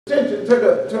attention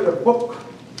to the book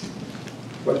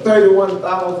with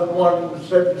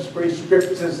 31,173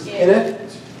 scriptures in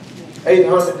it,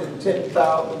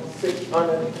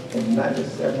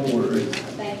 810,697 words.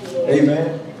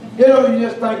 Amen. You know, you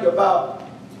just think about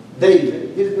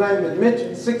David. His name is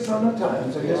mentioned 600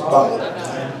 times in this Bible.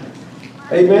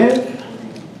 Amen.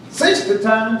 60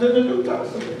 times in the New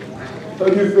Testament. So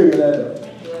you figure that out.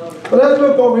 But let's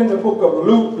look over in the book of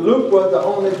Luke. Luke was the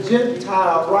only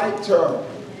Gentile writer.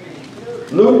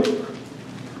 Luke,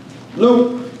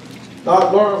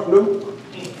 not Lawrence Luke.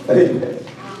 Amen.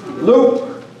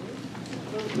 Luke,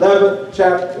 11th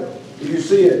chapter. You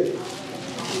see it.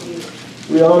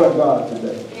 We honor God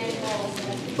today.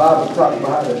 The Bible talks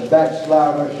about how the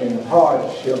backslider in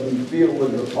heart shall be filled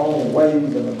with his own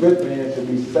ways, and a good man shall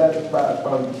be satisfied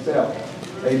from himself.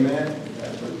 Amen.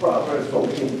 That's what Proverbs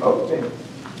 14:14.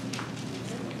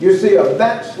 You see, a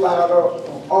backslider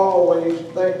will always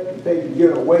think that they can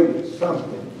get away with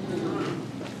something.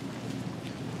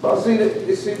 Well, see,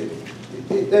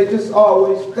 they just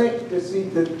always think that, see,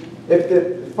 that if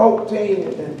the 14,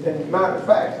 and matter of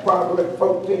fact, Proverbs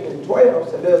 14:12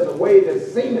 said there's a way that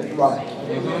seemeth right.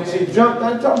 See, jumped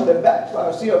on top of the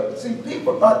backslider. See,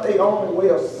 people got their own way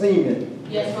of seeming.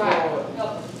 Yes, right.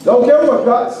 Don't care what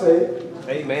God said.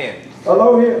 Amen.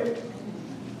 Hello here.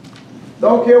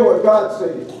 Don't care what God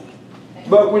says.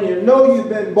 But when you know you've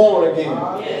been born again.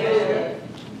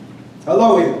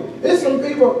 Hello here. There's some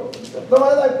people don't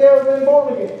act like they've been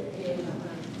born again.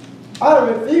 I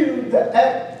refuse to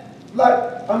act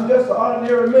like I'm just an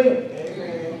ordinary man.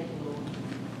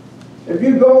 If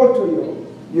you go to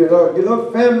your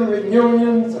little family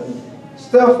reunions and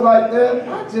stuff like that,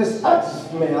 I just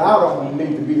man, I don't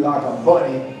need to be like a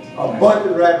bunny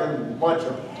rabbit with a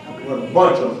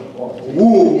bunch of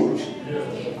wolves.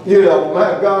 You know,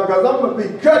 my God, because I'm going to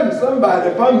be cutting somebody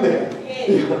if I'm there.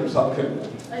 You know what I'm talking about?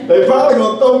 They probably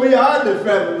going to throw me out the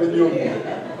family reunion.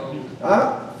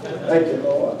 Huh? Thank you,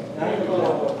 Lord. Thank you,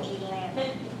 Lord.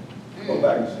 Go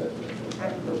back and sit.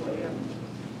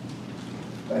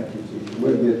 Thank you, Jesus.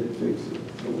 We'll get it fixed.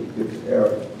 So we'll get the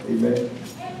error. Amen.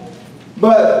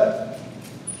 But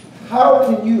how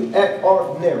can you act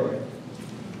ordinary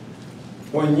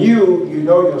when you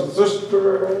know your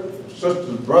sister's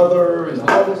brother and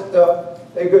all this stuff?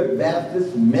 They good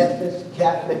Baptists, Methodists,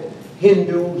 Catholic,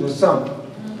 Hindus or something.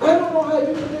 I don't know how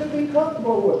you can just be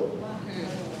comfortable with it.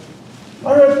 I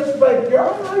heard this baby girl, I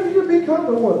don't know how you can be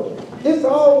comfortable with it. It's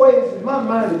always in my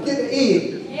mind to get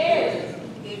ahead. Yes.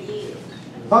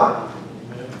 Huh?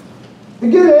 To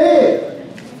get ahead.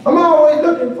 I'm always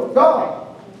looking for God.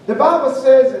 The Bible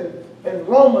says in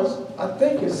Romans, I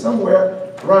think it's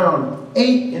somewhere around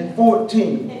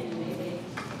 8:14.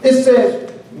 It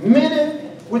says, many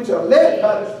which are led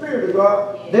by the Spirit of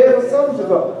God, they are the sons of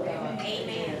God.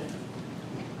 Amen.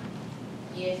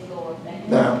 Yes, Lord.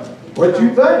 Now, what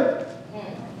you think?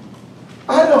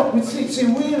 I don't, see,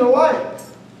 we in a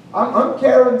life. I'm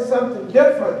carrying something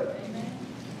different.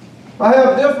 I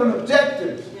have different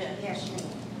objectives.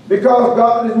 Because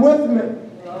God is with me.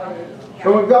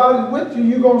 And when God is with you,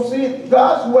 you're going to see it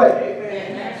God's way.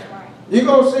 You're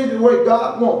going to see the way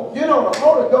God wants. You know, the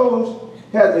Holy Ghost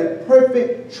has a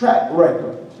perfect track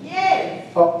record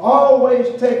of always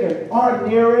taking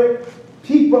ordinary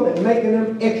people and making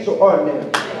them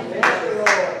extraordinary.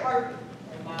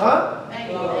 Huh?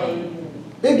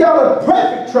 It got a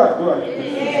perfect track record.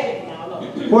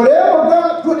 Whatever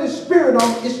God put His Spirit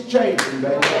on, it's changing,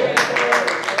 baby.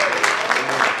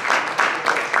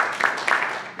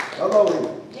 Hello.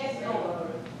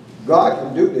 God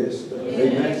can do this.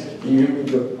 Amen. You hear me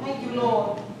good? Thank you,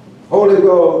 Lord. Holy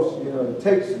Ghost,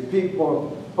 takes the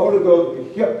people. Holy Ghost will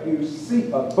help you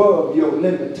see above your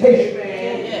limitation.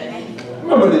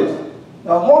 Remember this.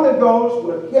 The Holy Ghost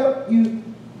will help you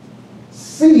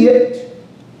see it,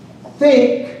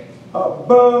 think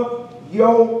above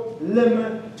your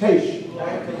limitation.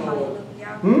 Yes,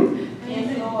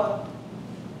 Lord.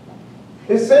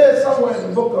 It says somewhere in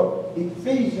the book of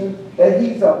Ephesians that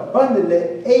He's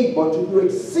abundantly able to do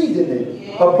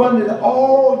exceedingly abundantly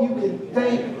all you can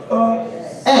think of,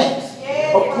 ask,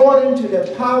 according to the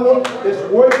power that's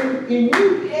working in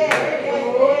you.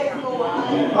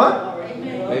 Huh?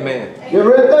 Amen. You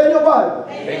read that in your Bible?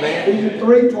 Amen. Ephesians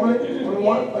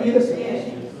 3:20-21. Are you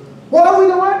listening? Why we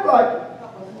don't act like it?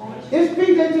 It's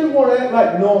people that just want to act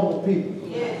like normal people.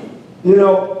 You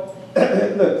know,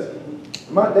 look,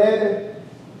 my daddy,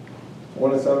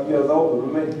 one of some years older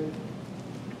than me.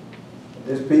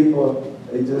 These people,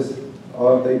 they just,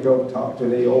 all they go talk to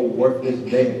their old worthless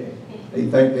daddy. They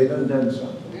think they done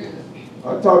something.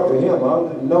 I talked to him, I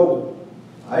didn't know.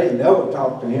 I ain't never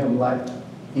talked to him like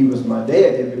he was my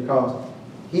daddy because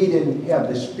he didn't have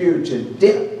the spiritual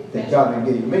depth that God had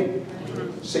given me.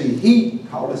 See, he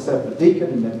called himself a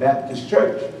deacon in the Baptist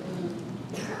church.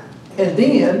 And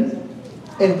then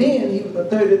he was a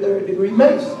 33rd degree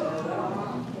Mason.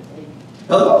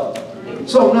 Hello?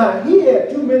 So now he had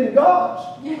too many gods.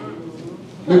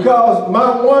 Because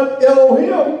my one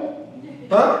Elohim,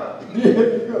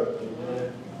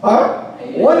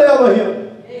 one Elohim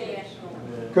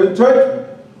couldn't touch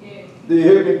me. Do you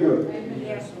hear me good?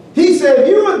 He said, if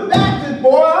you was Baptist,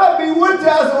 boy, I'd be with you.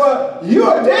 I said, well,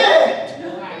 you're dead.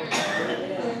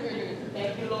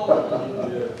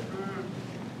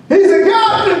 He said,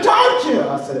 God didn't taught you.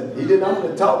 I said, he didn't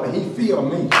only taught me, he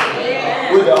filled me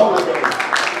with the Holy Ghost.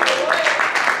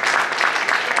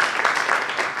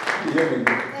 You hear me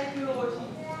good?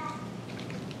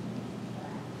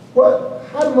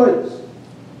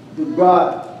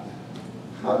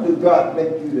 How do God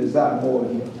make you desire more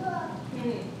of him?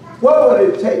 What would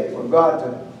it take for God to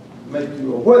make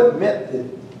you, or what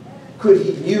method could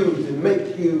he use to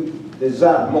make you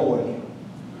desire more of him?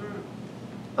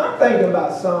 I'm thinking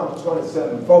about Psalm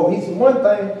 27:4. He said, one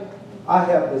thing I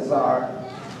have desired,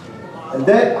 and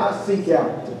that I seek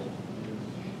after.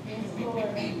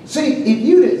 See, if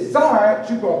you desire it,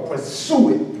 you're going to pursue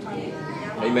it.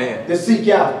 Amen. To seek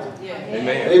after.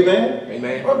 Amen. Amen.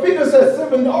 Amen. Well, Peter said,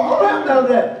 "Simon, don't have none of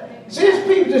that." See, these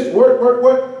people just work. What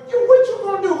you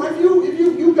gonna do if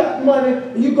you got money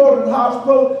and you go to the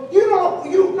hospital?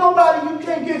 Nobody, you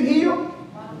can't get healed.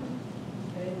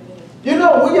 You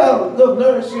know, we got a little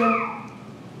nurse here,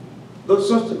 little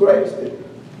Sister Grace.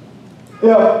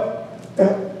 Yeah.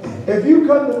 If you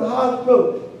come to the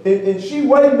hospital and she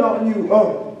waiting on you,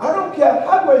 I don't care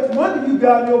how much money you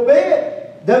got in your bed.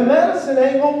 The medicine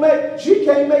ain't gonna make, she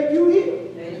can't make you heal.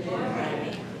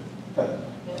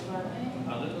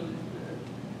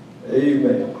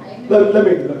 Amen.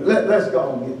 Let's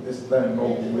go and get this thing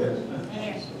over with.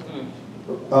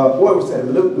 What was that?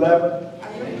 Luke 11?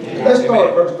 Let's start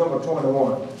at verse number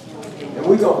 21. And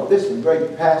we're going, this is a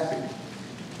great passage,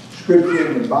 scripture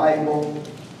in the Bible,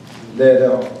 that,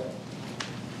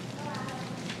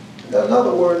 in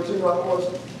other words,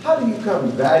 how do you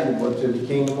come valuable to the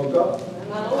kingdom of God?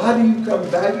 How do you come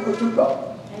valuable to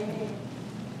God?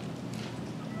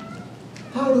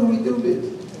 How do we do this?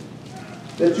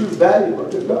 That you're valuable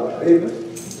to God. Amen.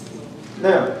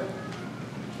 Now,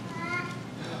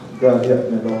 God help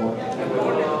me, Lord.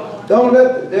 Don't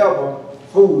let the devil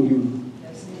fool you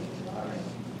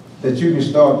that you can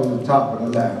start at the top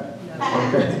of the ladder.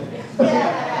 Okay?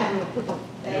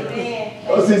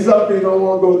 Amen. I see some people don't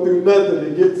want to go through nothing to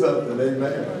get something.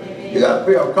 Amen. You got to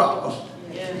pay a cost.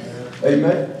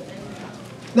 Amen.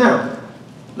 Now,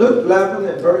 Luke 11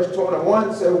 and verse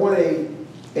 21 says, when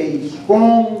a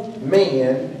strong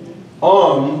man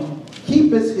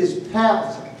keepeth his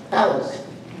palace,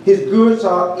 his goods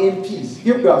are in peace.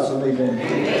 Give God some amen.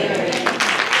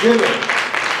 Give it.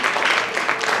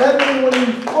 That means when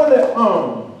he's fully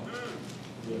armed.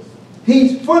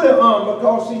 He's fully armed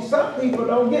because, see, some people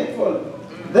don't get fully.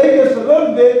 They just a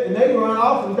little bit and they run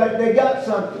off and think they got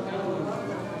something.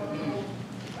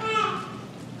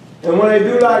 And when they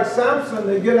do like Samson,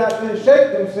 they get out there and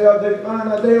shake themselves, they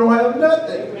find out they don't have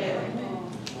nothing.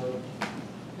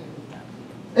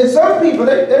 And some people,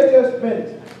 they've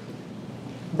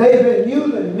been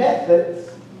using methods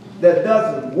that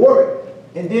doesn't work,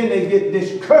 and then they get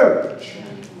discouraged.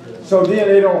 So then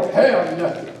they don't have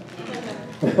nothing.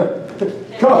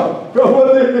 Because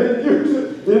what they've been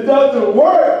using, it doesn't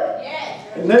work.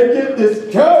 And they get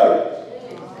discouraged.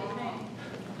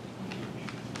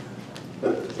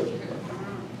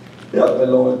 Help me,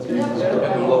 Lord Jesus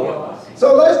Christ.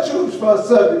 So let's choose for a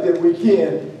subject if we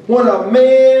can. When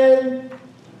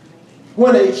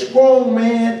a strong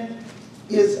man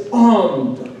is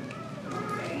armed.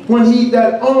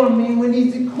 That armed means when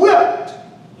he's equipped.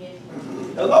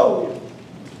 Hello.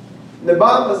 The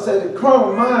Bible said the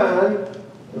carnal mind,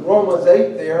 in Romans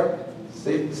 8 there,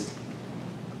 6.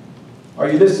 Are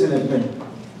you listening to me?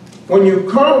 When you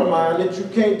carnal minded, you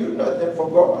can't do nothing for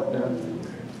God now.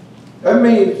 That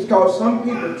means because some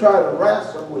people try to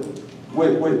wrestle with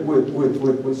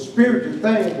spiritual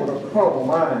things with a carnal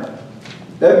mind.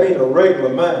 That means a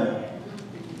regular mind.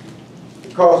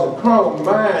 Because a carnal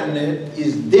mind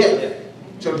is death.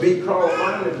 To be carnal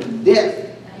minded is death.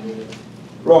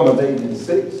 Romans 8 and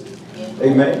 6.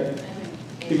 Amen.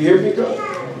 Do you hear me, God?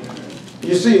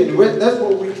 You see, that's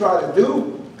what we try to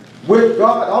do with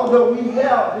God. Although we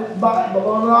have this Bible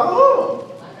on our arm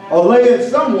or lay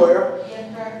it somewhere.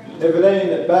 If it ain't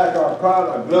in the back of our car,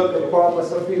 our glove department,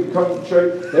 some people come to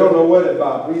church, they don't know what it's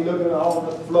about. We looking at all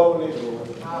the floor and they go,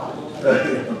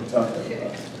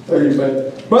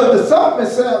 Amen. But the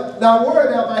psalmist said, "Thy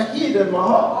word have I hid in my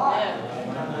heart,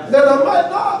 that I might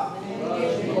not."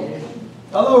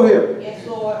 Hello here. Yes,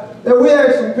 Lord. That we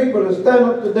have some people that stand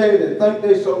up today that think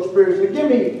they're so spiritual.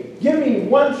 Give me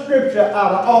one scripture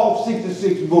out of all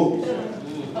 66 books.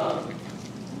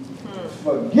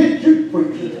 Forget you,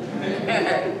 preacher.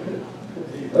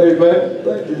 Amen.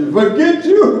 Thank you. Forget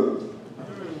you.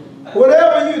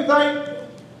 Whatever you think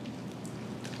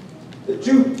that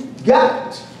you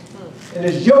got and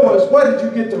it's yours, where did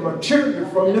you get the material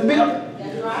from the building?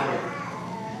 That's right.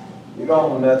 You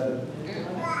don't own nothing.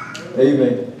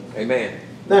 Amen. Amen.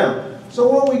 Now,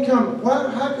 so when we come,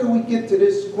 how can we get to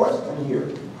this question here?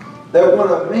 That when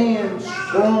a man's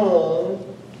strong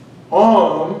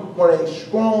arm, when a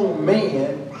strong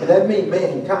man, and that means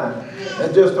mankind,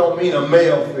 that just don't mean a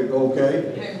male figure,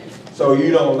 okay? So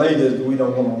you don't, ladies, we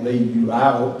don't want to leave you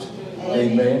out.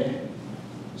 Amen.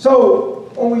 So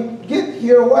when we get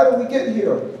here, why do we get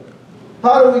here?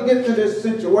 How do we get to this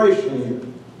situation here?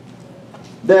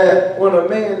 That when a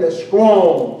man is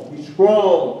strong, he's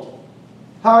strong.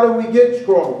 How do we get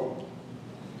strong?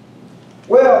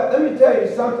 Well, let me tell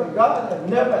you something. God has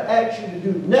never asked you to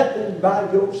do nothing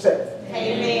by yourself.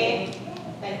 Amen.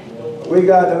 Thank you, Lord. We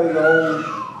got those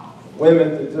old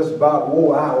women that just about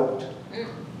wore out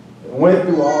and went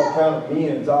through all kind of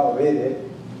means already.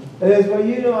 And they say, well,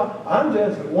 you know, I'm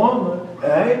just a woman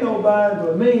and I ain't nobody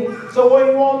but me. So what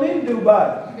do you want me to do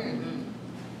about it?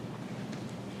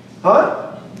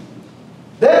 Huh?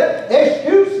 That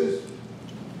excuses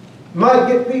might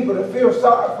get people to feel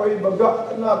sorry for you, but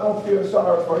God is not going to feel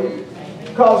sorry for you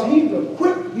because He's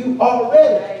equipped you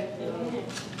already.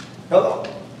 Hello?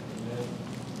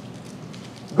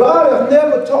 God has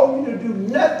never told you to do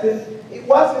nothing.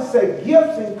 Watch it say,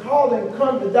 gifts and calling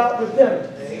come without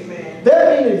repentance. Amen.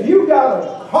 That means if you got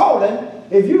a calling,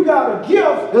 if you got a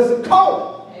gift, there's a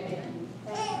calling. Amen.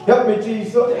 Help me,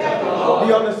 Jesus. Do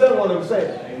you understand what I'm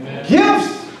saying? Amen.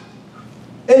 Gifts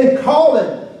and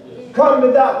calling come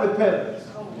without repentance.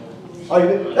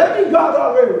 That means God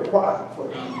already required for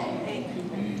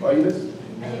you. Are you listening?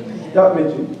 Help me,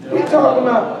 Jesus. We're talking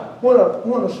about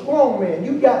when a strong man,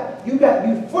 you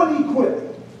fully equipped.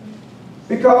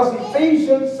 Because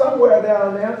Ephesians, somewhere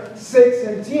down there, 6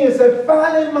 and 10 said,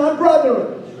 finally, my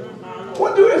brethren.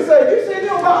 What do they say? You say,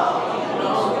 no,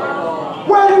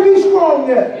 where do you be strong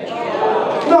at?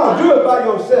 No, do it by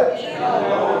yourself.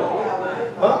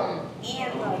 Huh?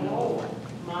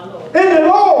 In the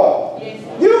Lord.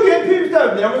 You get people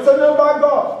that never say nothing about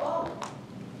God.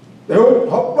 They don't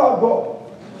talk about God.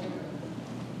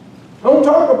 Don't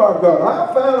talk about God.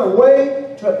 I found a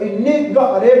way to ignite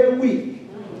God every week.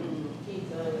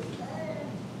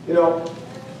 You know,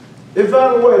 they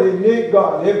found a way to ignite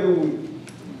God every week.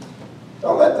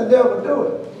 Don't let the devil do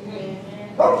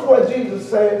it. That's what Jesus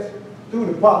says through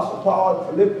the Apostle Paul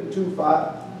in Philippians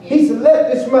 2:5. He said,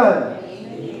 let this mind.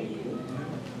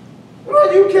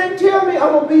 Well, you can't tell me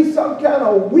I'm going to be some kind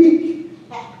of weak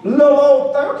little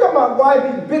old thing. I'm talking about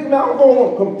wife, big mouth. I'm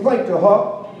going to complain to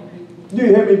her. You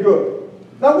hear me good?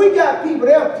 Now, we got people,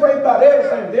 they'll pray about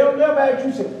everything. They'll never ask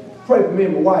you, say, pray for me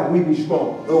and my wife, we be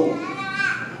strong. Oh.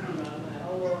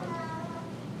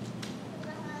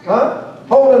 Huh?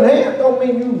 Holding hands don't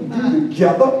mean you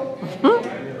together.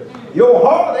 Your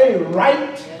heart ain't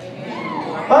right.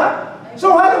 Huh?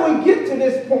 So how do we get to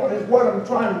this point is what I'm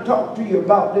trying to talk to you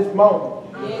about this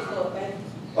moment.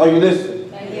 Are you listening?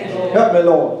 Help me,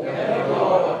 Lord.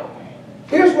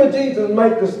 Here's what Jesus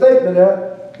made the statement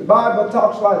at. The Bible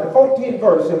talks like the 14th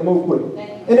verse and move quick.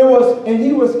 And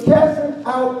he was casting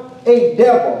out a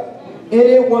devil, and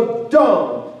it was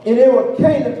dumb. And it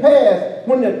came to pass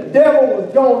when the devil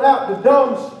was gone out, the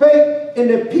dumb spake, and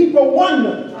the people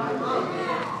wondered.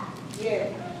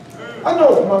 I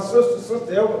know my sister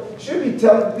should be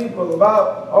telling people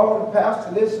about all the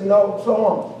pastor this and all so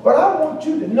on. But I want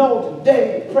you to know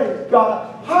today, praise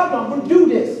God, how am I going to do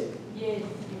this? Yes.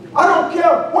 I don't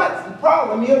care what the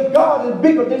problem is. God is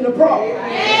bigger than the problem.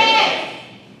 Yes.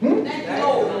 Thank you,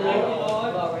 Lord.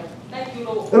 Thank you,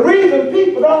 Lord. The reason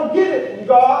people don't get it from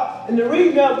God, and the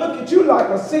reason they look at you like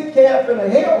a sick calf in a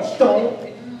hailstone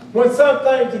when some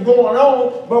things are going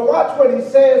on, but watch what he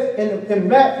says in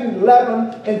Matthew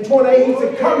 11 and 28. He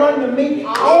said, come unto me,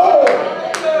 all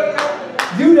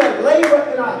you that labor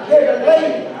and are heavy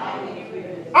laden.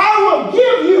 I will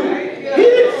give you. He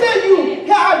didn't say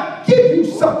you, I'll give you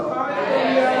something.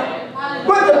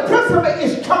 But the principle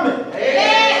is coming.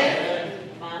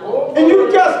 And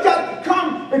you just got to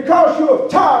come because you're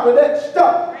tired of that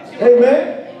stuff.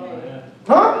 Amen?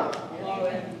 Huh?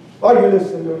 Are you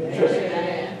listening to me, church?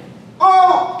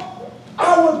 Oh,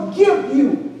 I will give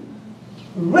you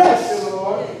rest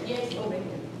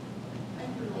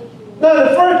Now,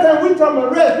 the first time we talking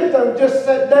about rest, we talking just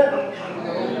sit down.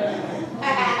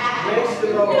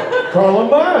 Carnal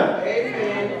mind.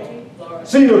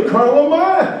 See the carnal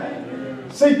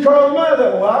mind. See carnal mind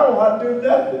that, well, I don't have to do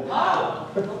nothing.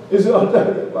 It's all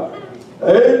talking about.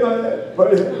 Amen.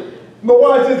 But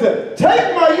watch this.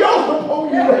 Take my yoke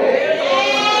upon you.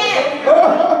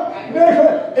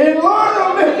 And learn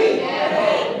of me.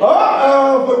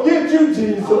 Forget you,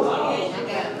 Jesus.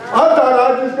 I thought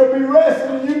I was just going to be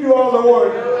resting and you do all the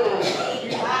work.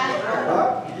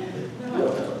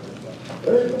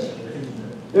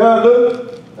 Yeah,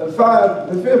 look, the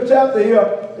 5th chapter here.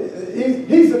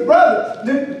 He said,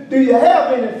 brother, do you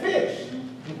have any fish?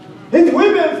 He said,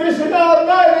 we've been fishing all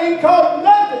night and ain't caught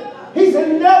nothing. He said,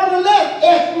 nevertheless,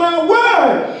 it's my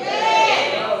word.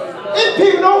 And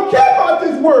people don't care about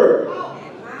this word.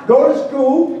 Go to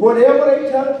school, whatever they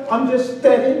tell them, I'm just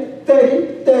studying.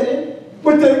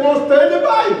 But they won't study the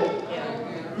Bible.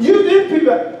 You did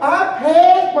people, I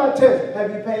passed my test.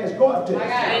 Have you passed God's test?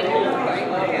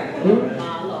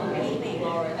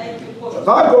 If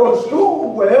I go to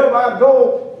school, wherever I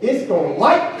go, it's going to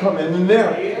light coming in there.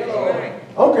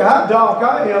 I don't care how dark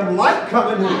I am, light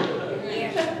coming in.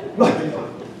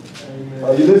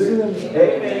 Are you listening?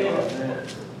 Amen.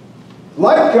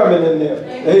 Light coming in there.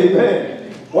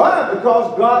 Amen. Why?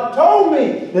 Because God told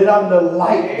me that I'm the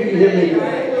light. Do you hear me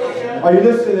good? Are you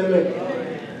listening to me?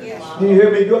 Do you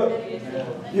hear me good?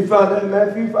 You found that in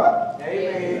Matthew 5?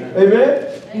 Amen.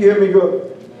 Amen? You hear me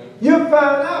good? You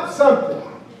found out something.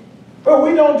 But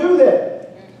we don't do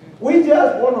that. We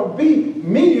just want to be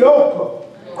mediocre.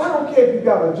 I don't care if you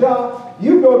got a job.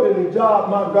 You go to the job,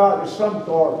 my God, there's something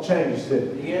ought to change there.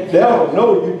 They don't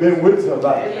know you've been with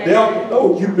somebody. They don't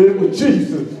know you've been with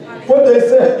Jesus. What they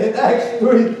said in Acts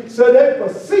 3, so they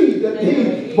perceived that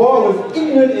he boy was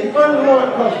ignorant and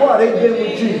unlearned because why? They've been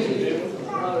with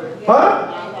Jesus. Huh?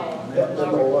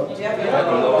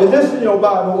 Is this in your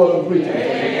Bible what I'm preaching?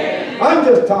 I'm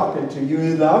just talking to you.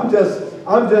 I'm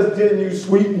just giving you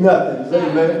sweet nothings.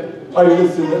 Amen. Are you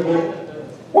listening to me?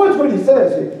 Watch what he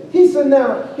says here. He said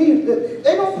now, they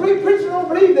don't believe, preachers don't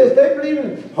believe this. They believe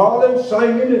in hollering,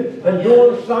 singing, and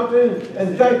doing something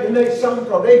and thinking they something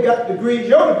because they got degrees.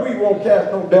 Your degree won't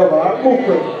cast no devil out. Move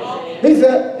quick. He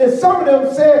said, and some of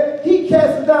them said he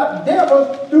casts out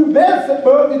devils through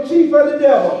Beelzebub, the chief of the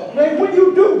devil. Now, when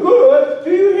you do good,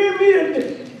 do you hear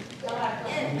me?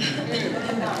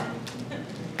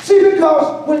 See,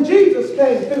 because when Jesus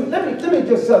came through, let me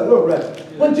just say a little rest.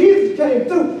 When Jesus came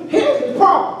through, here's the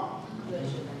problem.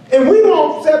 And we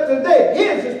won't accept today.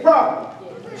 Here's his problem.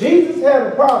 Jesus had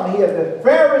a problem. He had the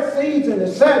Pharisees and the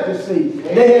Sadducees.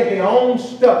 And they had their own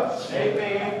stuff.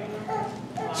 Amen.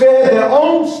 So they had their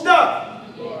own stuff.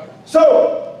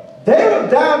 So they were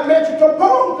diametrically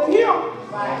opposed to him.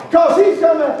 Because he's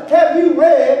going to have you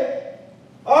read.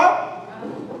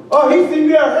 Or he said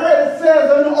you have heard it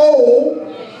says an old.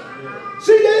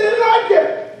 See, they didn't like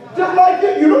it. Just like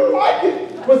it. You don't like it.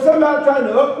 When somebody trying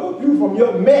to uproot you from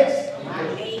your mess.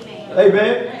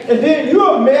 Amen. And then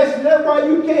you're a mess, and that's why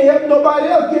you can't help nobody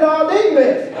else get out of their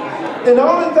mess. And the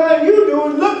only thing you do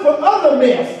is look for other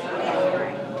mess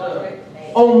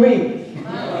on me.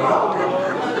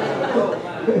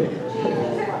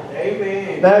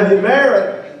 Amen. Now, if you're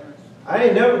married, I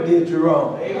ain't never did you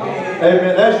wrong.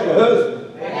 Amen. That's your husband.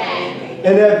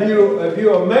 And if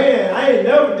you're a man, I ain't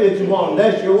never did you wrong.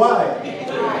 That's your wife.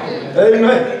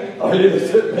 Amen. Are you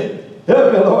listening to me?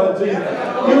 Help me, Lord Jesus.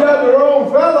 You got the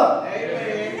wrong fella.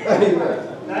 Amen.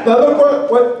 Now look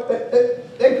what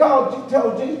they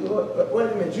told Jesus,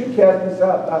 wait a minute, you cast us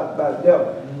out by the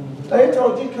devil. They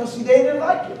told Jesus because they didn't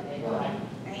like it.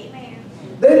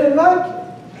 They didn't like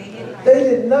it. They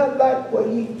did not like what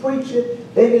he preached.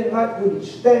 They didn't like what he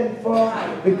stand for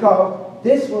because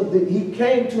this was he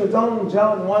came to his own,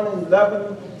 John 1 and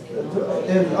 11.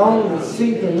 His own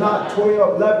seed and not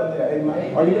 12, 11 there.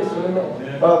 Amen. Are you listening to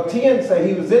me? 10 say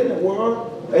he was in the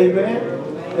world. Amen.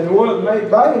 And the world was made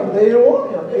by him. They didn't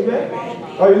want him. Amen.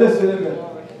 Are you listening to me?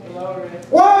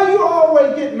 Why you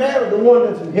always get mad at the one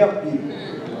that can help you?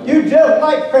 You just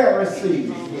like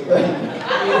Pharisees.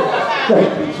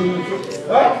 Thank you, Jesus.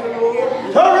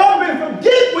 Hurry up and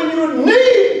forget when you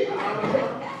need.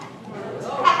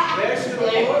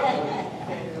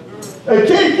 They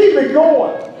can't keep it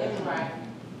going.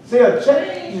 See, a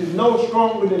change is no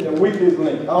stronger than the weakest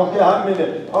link. I don't care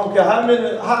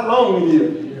how long it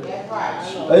is.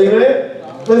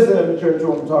 Amen? Listen to me, church,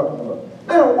 what I'm talking about.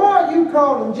 Now, why are you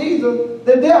calling Jesus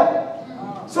the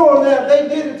devil? So now, if they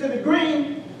did it to the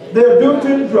green, they'll do it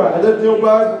to the dry. That's your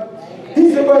Bible.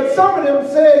 He said, but some of them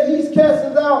said he's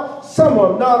casting out, some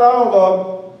of them, not all of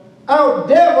them, out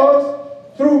devils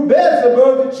through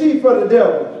Beelzebub, the chief of the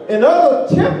devil. And other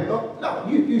tempted. No,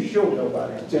 you sure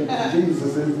nobody tempted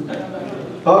Jesus, is it?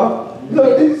 Huh?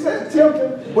 Look, he said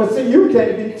tempted. Well, see, you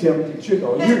can't be tempted. You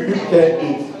know, you can't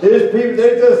be. There's people,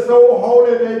 they just so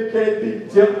holy they can't be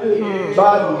tempted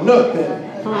by nothing.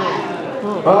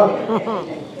 Huh?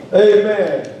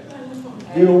 Amen.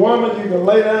 You're a woman, you can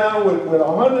lay down with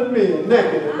 100 men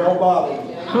naked and don't bother you.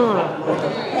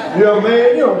 You're a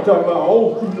man, you don't talk about,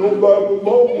 oh, nobody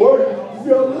won't work.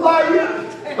 You're a liar.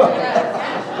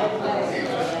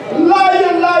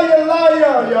 Liar, liar,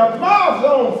 liar. Your mouth's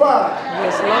on fire.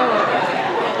 Yes,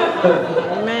 Lord.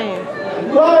 Amen.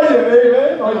 Liar,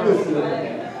 amen. Like this.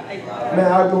 Man,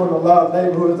 I go in a lot of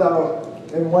neighborhoods. I was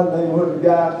in one neighborhood, a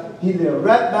guy, he lived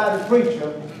right by the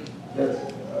preacher.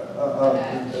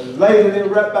 Lady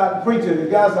lived right by the preacher. The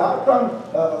guy said, I'll come,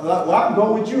 I'll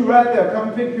go with you right there.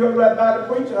 Come pick you up right by the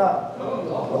preacher house.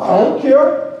 Well, I don't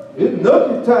care. It's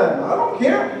nookie time. I don't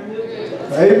care.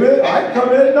 Amen. I can come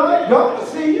in at night. God will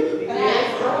see you.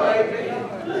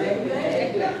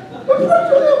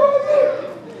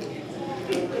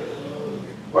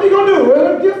 What are you going to do? Run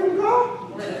a gift from God?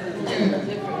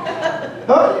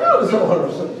 Huh? You understand what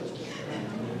I'm saying?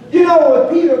 You know what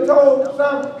Peter told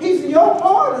some? He said, your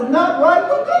heart is not right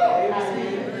with God.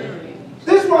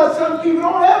 This is why some people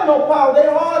don't have no power.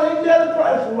 Their heart ain't dead in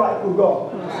Christ right with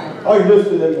God. Are you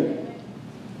listening to me?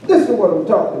 Listen to what I'm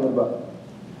talking about.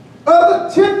 Other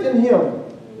tempting him,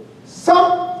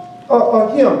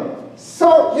 sought him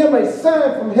a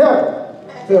sign from heaven.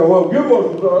 Said, well, give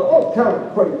us all kind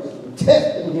of praise.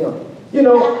 Testing him. You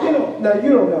know, now you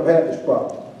don't ever have this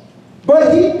problem.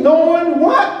 But he knowing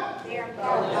what?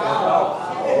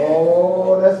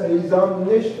 Oh, that's he's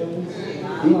omniscient.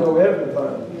 He know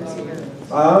everything.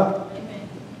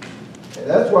 And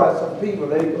that's why some people,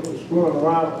 they go screwing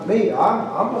around with me.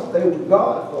 I'm going to stay with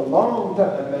God for a long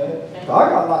time, man. So I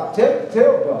got a lot to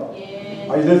tell God.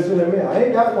 Are you listening to me? I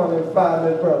ain't got one of them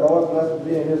 5-minute prayer. Lord, bless me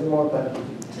being his more time.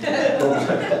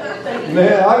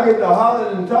 Man, I get to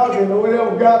hollering and talking and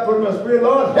whatever God put in my spirit,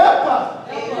 Lord, help us.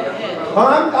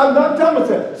 I'm not telling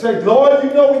you. Say, Lord,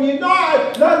 you know when you know,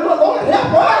 Lord,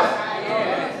 help us.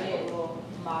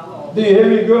 Do you hear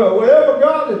me good? Whatever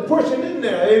God is pushing in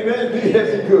there, amen, do you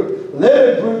hear me good? Let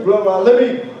it bring blood out. Let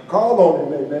me call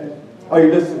on him, amen. Are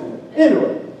you listening?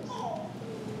 Anyway.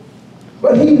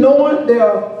 But he knowing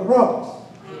their thoughts.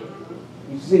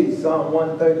 You see, Psalm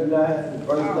 139,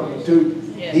 verse number 2.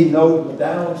 He knows the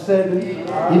down setting.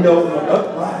 He knows the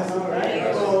uprising.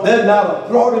 There's not a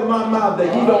thought in my mouth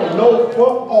that he don't know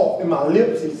for off in my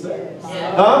lips, he said.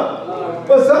 Huh?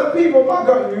 But some people, my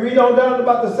God, you read on down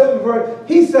about the 7th verse,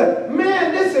 he said,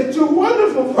 man, this is too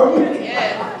wonderful for me.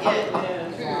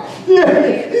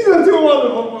 Yeah, these are too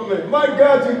wonderful for me. My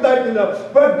God, you thinking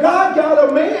of. But God got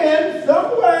a man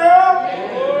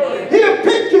somewhere. He'll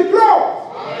pick your throat.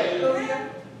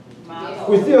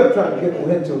 We're still trying to get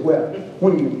into where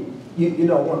when you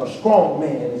know when a strong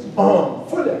man is armed,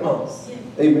 fully armed.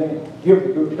 Amen.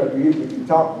 Because you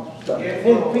talking stuff.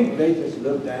 And people, they just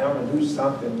look down and do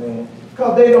something, man.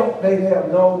 Because they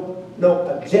have no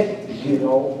objective, you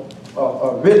know,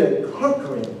 really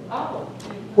conquering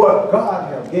what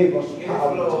God has gave us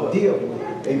power to deal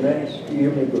with. Amen. You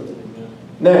hear me good?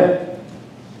 Now,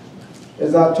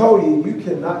 as I told you, you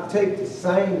cannot take the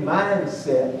same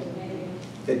mindset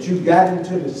that you got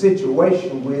into the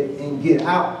situation with and get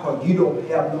out because you don't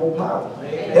have no power.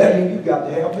 That means you got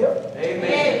to have help.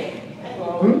 Amen.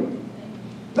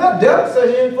 Now, the devil says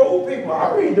he ain't fool people.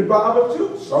 I read the Bible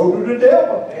too. So do the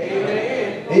devil.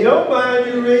 Amen. He don't mind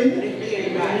you reading.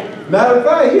 Amen. Matter of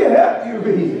fact, he'll help you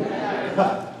read.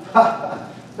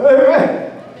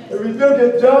 Amen. If we look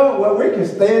at John, well, we can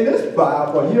stay in this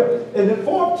Bible here. In the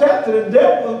 4th chapter, the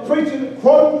devil was preaching,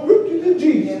 quoting scripture to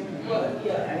Jesus.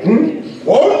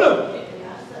 Quote them.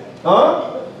 Huh?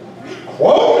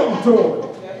 Quote them to him.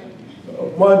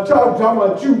 When talking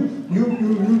about you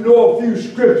know a few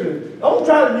scriptures. Don't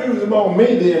try to use them on me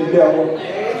then, devil.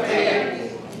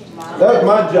 That's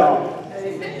my job.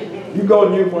 You go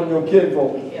and use one of your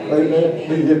kinfolk. Amen.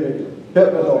 Please hit me.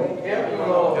 Help me, Lord.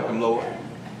 Help him, Lord.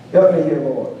 Help me here,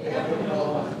 Lord.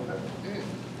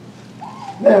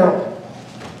 Now,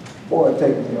 boy, it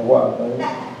takes me a while, man.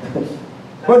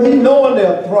 But he knowing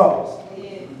their thoughts,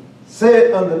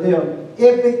 said unto them,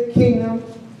 every kingdom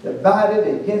divided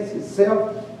against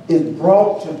itself is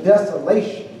brought to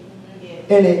desolation.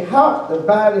 And a house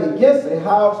divided against a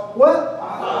house, what?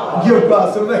 Give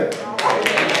God some name.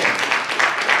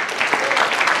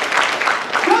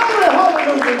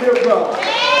 Hallelujah, give God.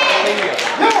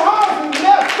 Your house is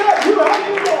left up. You know how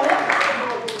you going.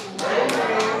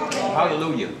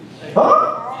 Hallelujah. Huh?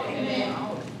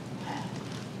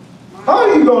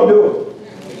 How you going to do it?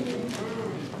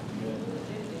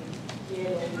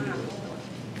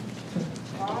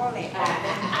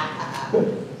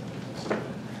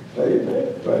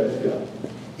 Amen. Praise God.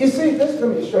 You see, let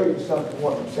me show you something.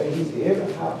 What I'm saying, he said,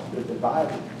 every house is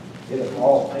divided, it is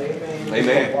all. Amen.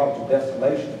 Amen. Walk to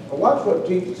desolation. But watch what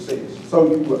Jesus says,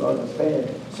 so you will understand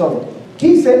something.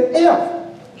 He said,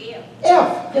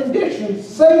 if condition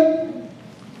Satan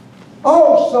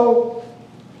also,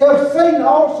 if Satan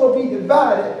also be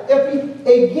divided, if he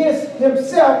against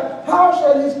himself, how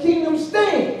shall his kingdom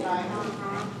stand?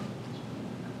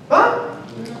 Huh?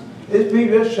 It's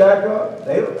people that shack up.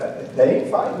 They ain't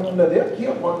fighting one another. They'll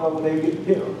kill one another when they get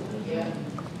killed. Yeah.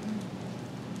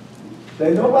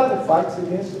 They nobody fights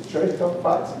against it. Church don't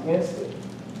fights against it.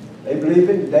 They believe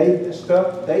in dating and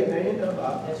stuff. Dating ain't nothing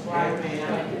about it. That's right,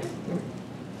 man.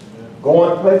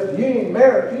 Going places. You ain't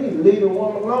married. You need to leave a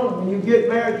woman alone. When you get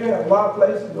married, you have a lot of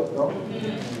places to go.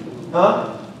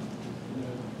 Huh?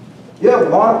 You have a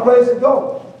lot of places to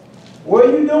go. What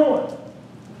are you doing?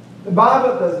 The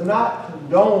Bible does not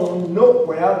condone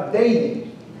nowhere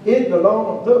dating. It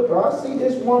belongs, look, I see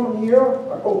this woman here.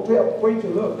 I go tell the preacher,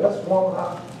 look, that's the woman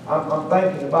I'm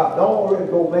thinking about. Don't already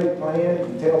go make plans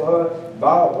and tell her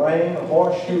about a ring, a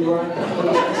horseshoe ring.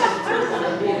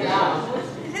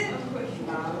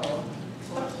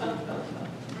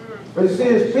 But you see,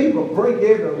 there's people break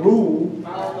every rule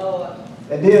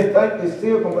and then think they're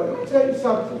still going to. Let me tell you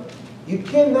something. You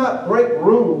cannot break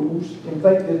rules and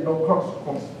think there's no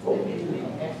consequences for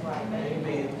it. That's right.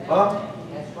 Amen. Huh?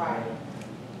 That's right.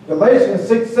 Galatians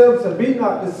 6:7 says, be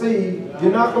not deceived.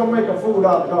 You're not going to make a fool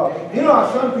out of God. You know how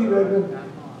some people do?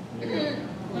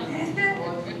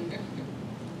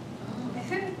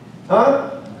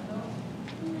 Huh?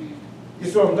 You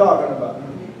see what I'm talking about?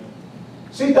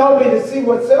 She told me to see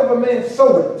whatsoever man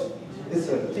soweth. It's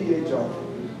a T-H-O.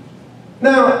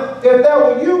 Now, if that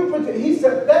were you, he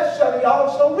said, that shall he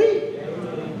also reap.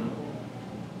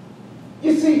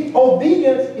 You see,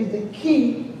 obedience is the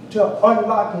key to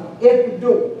unlocking every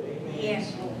door.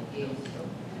 Yes.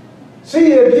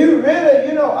 See, if you really,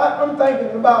 you know, I'm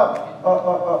thinking about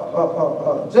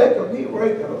Jacob. He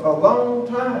waited a long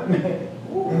time, man,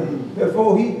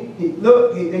 before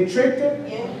they tricked him.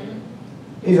 Yeah.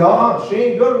 He said, oh, she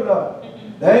ain't good enough.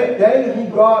 They ain't who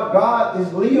God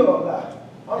is Leo now.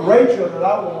 I'm Rachel that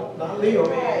I want, not Leo.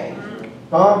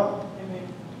 Huh?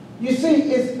 You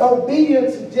see, it's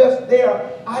obedience just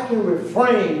there. I can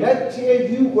refrain. That tells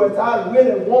you what I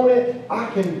really want it. I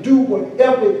can do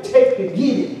whatever it takes to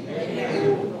get it.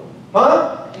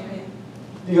 Huh?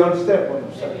 Do you understand what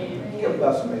I'm saying? Give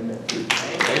us some amen. Amen.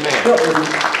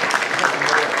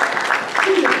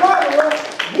 See, the problem is,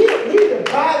 we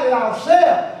divided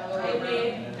ourselves.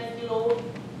 Amen. Thank you, Lord.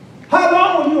 How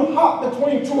long will you hop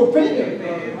between two opinions?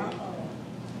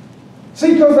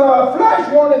 See, because our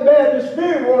flesh wanted bad, the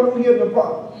spirit wanted to hear the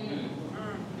problem.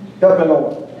 Help me,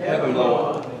 Lord. Help him,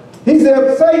 Lord. He said,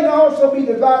 if Satan also be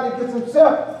divided against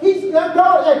himself, now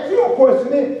God asked you a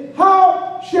question then,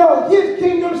 how shall his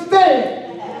kingdom stand?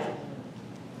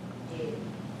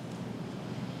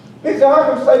 He said,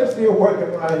 how come Satan still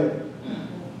working right here?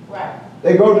 Right.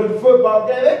 They go to the football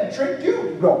game, they can trick you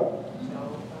to go.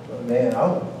 But man, I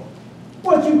don't know.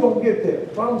 What you gonna get there?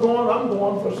 If I'm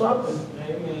going for something.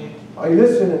 Amen. Are you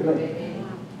listening to me?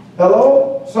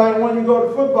 Hello? Same when you go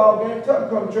to football game, tell them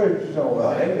come to church. You say, well,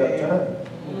 I ain't got time.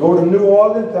 Go to New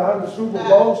Orleans, down to the Super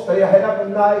Bowl, stay half a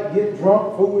night, get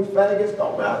drunk, fool with faggots,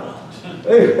 don't matter.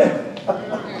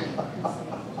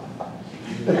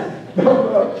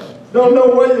 Don't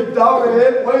know where you're talking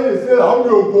at, where you said, I'm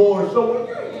real going somewhere.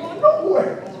 You ain't going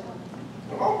nowhere.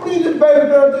 I don't believe this baby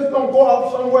girl just gonna go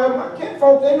off somewhere. My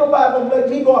kinfolks, ain't nobody gonna let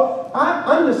me go off. I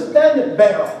understand it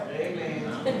better.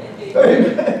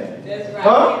 Amen. That's right.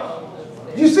 Huh?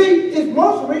 You see, it's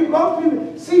most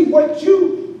people see what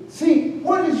you see.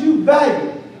 What is you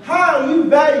value? How you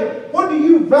value? What do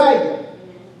you value?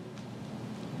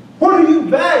 What do you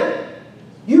value?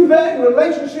 You value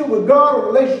relationship with God or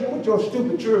relationship with your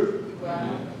stupid children?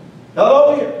 Right.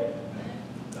 Hallelujah.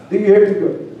 Do you hear me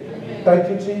good? Thank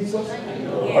you, Jesus.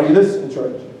 Are you listening,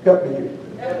 church? Help me here.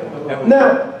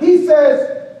 Now, he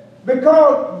says,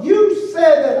 because you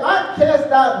said that I cast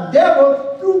out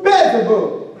devils through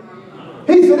Beelzebub.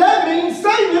 He said, that means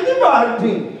Satan is divided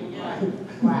demon.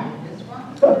 Right.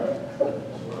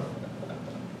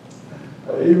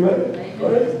 Amen.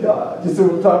 Praise God. You see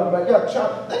what I'm talking about?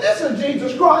 Yeah, and this is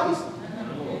Jesus Christ.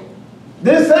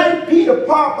 This ain't Peter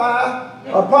Popeye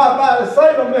or Popeye the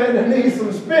Sailor Man that needs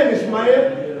some spinach,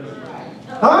 man.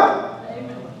 Huh?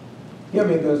 Give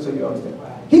me good so you understand.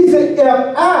 He said,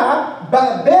 if I,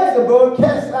 by Beelzebub,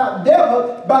 cast out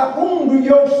devils, by whom do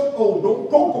your... Oh, don't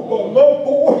go, no,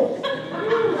 boy.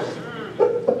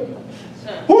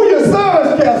 Who your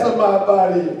sons cast them out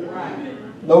by thee?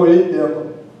 No, it ain't devil.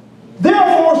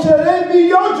 Therefore shall they be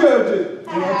your judges.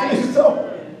 You know what you so?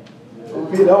 So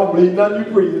Peter, I don't believe nothing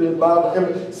you preach in this Bible.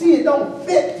 See, it don't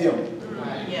fit them.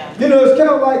 You know, it's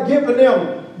kind of like giving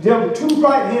them two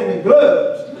right-handed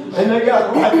gloves, and they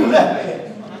got right and left hand.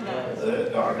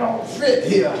 Don't fit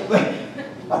here.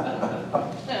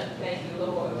 Thank you,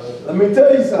 Lord. Let me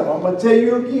tell you something. I'm going to tell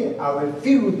you again. I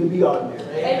refuse to be ordinary.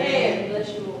 Amen. Bless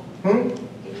you, Lord.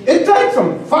 It takes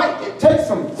some fight. It takes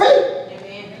some faith.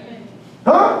 Amen.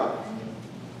 Huh?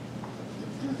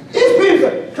 These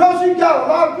people, because you got a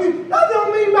lot of people, that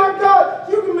don't mean, my God,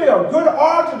 you can be a good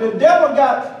orator. The devil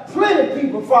got plenty of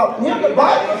people following him. The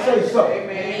Bible says so.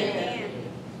 Amen.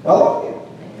 Hello here.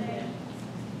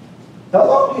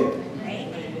 Hello here.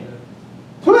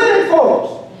 Plenty folks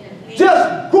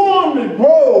just going to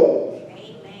grow.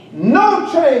 No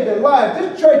change in life.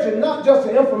 This church is not just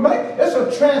an information, it's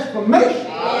a transformation.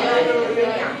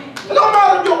 It don't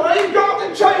matter your age, God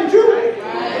can change you.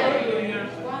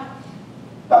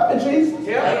 Help me, Jesus.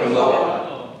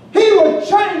 He will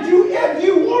change you if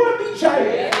you want to be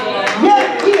changed.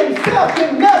 Yet he himself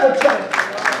can never change.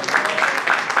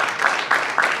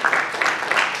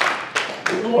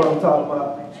 You know what I'm talking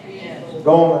about?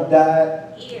 Going to die.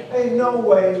 Ain't no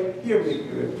way. Hear me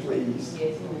good, please.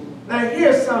 Now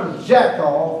here's some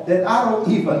jack-off that I don't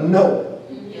even know.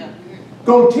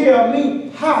 Gonna tell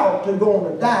me how to go on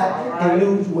a diet and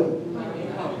lose weight.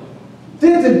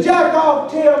 Did the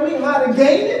jack-off tell me how to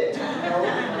gain it?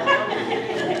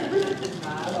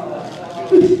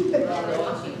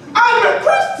 I'm a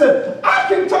Christian. I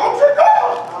can talk to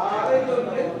God.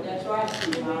 That's right.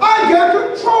 I got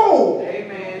control.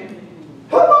 Amen.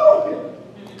 Hello.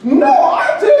 No,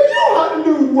 I tell you how to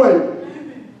lose weight.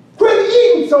 Quit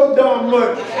eating so damn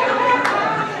much.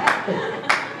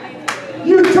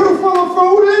 You too full of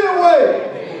food anyway.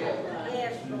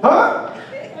 Huh?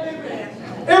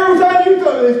 Every time you go,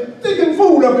 they're sticking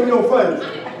food up in your face.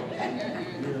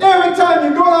 Every time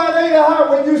you go out there the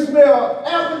highway, you smell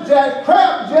Apple Jacks,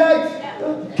 Crab Jacks,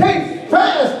 Cake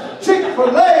Fast,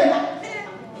 Chick-fil-A.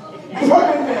 What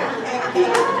in there?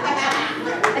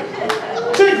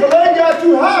 Chick-fil-A got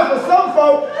too high for some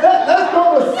folks. Let's go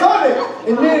to Sonic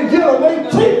and then get away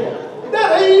chicken.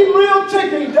 That ain't even real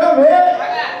chicken, you dumbhead.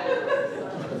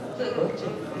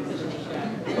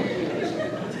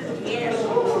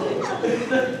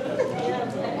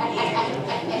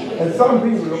 And some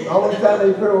people, the only time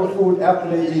they pray with food after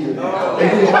they eat it. They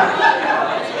get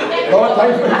hot. Lord,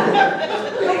 thank you.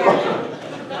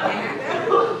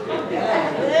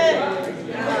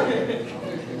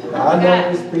 I know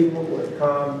these people will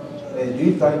come and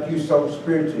you think you so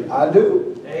spiritual. I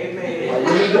do. Amen. I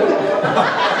really do.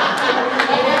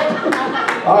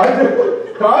 I do.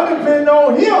 Because I depend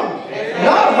on him,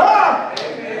 not her.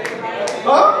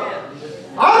 Huh?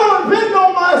 I don't depend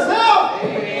on myself.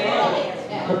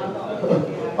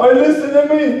 Are you listening to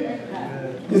me?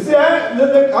 You see, I'm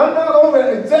not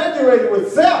over exaggerating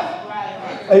with self.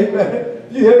 Amen.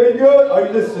 You hear me good? Are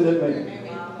you listening to me?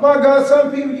 My God,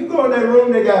 some people, you go in that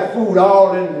room, they got food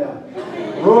all in there.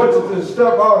 Roaches and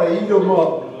stuff, all they eat them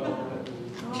up.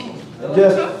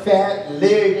 Just fat,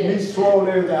 leg, meat swollen,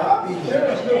 everything. I'll be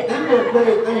there. People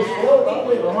make things swollen. I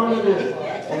weigh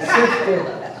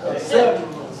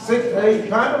 168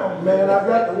 pounds, man. I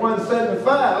got to 175.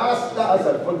 I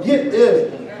said, forget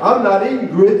this. I'm not eating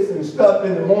grits and stuff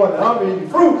in the morning. I'm eating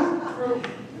fruit.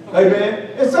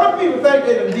 Amen. And some people think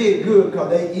they done did good because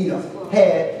they eat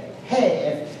half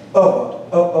of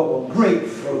a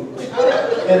grapefruit.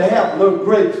 And they have little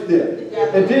grapes there.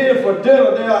 And then for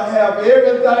dinner, they'll have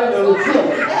everything that'll kill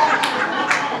them.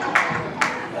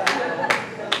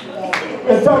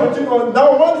 And tell me, no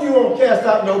wonder you won't cast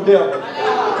out no devil.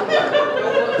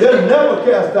 They'll never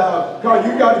cast out because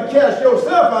you got to cast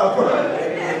yourself out first.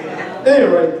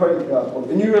 Anyway, praise God.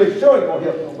 And you really sure ain't going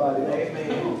to help nobody else.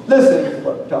 Listen to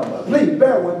what I'm talking about. Please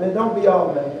bear with me. Don't be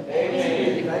all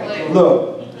mad.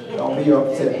 Look, don't be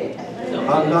upset.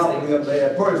 I'm not a real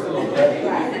bad person. Okay?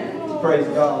 Praise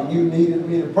God. When you needed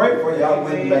me to pray for you, I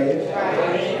wasn't bad.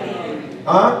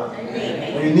 Huh?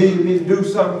 When you needed me to do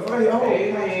something for you,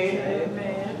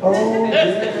 oh,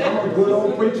 yes, I'm a good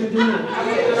old preacher, dude.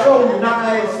 So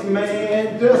nice,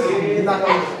 man. Just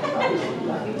nice.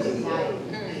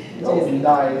 So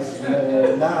nice,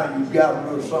 man. Now you got a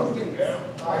little something.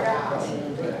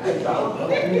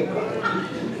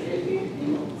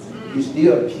 You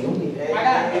still puny.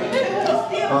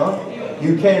 Huh?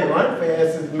 You can't run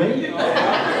fast as me.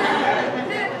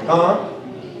 Huh?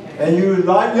 And you a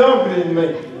lot younger than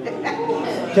me.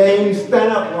 Can't even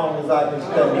stand up as long as I can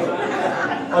stand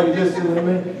up. Are you listening to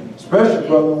me? Especially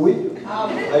Brother Will.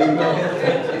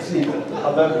 Amen. See, I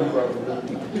love you, Brother.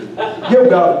 Give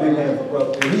God a big hand for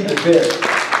Brother Will. He's the best.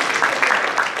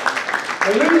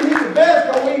 And really, he's the best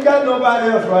because we ain't got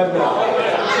nobody else right now.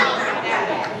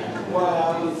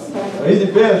 He's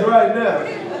the best right now.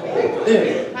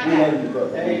 Yeah, we love you,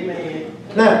 brother. Amen.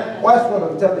 Now, watch what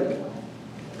I'm telling you.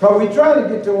 Because we try to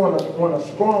get to when a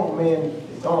strong man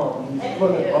is on, he's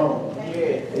putting on.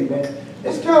 Amen.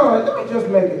 It's kind of like, let me just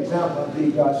make an example of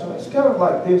these guys. So it's kind of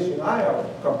like this. You know, I have a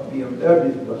couple of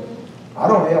BMWs, but I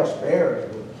don't have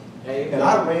spares. And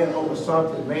I ran over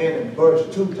something, man, and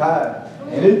burst 2 tires.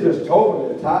 And it just told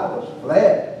me the tire was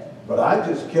flat. But I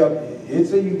just kept, it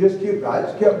said you just keep, I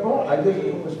just kept going. I just,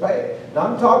 it was bad. Now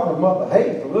I'm talking to Mother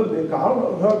Hayes a little bit, because I don't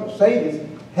know if her Mercedes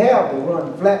have to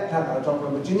run flat tires on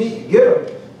them, but you need to get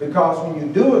them, because when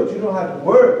you do it, you don't have to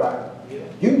worry about it.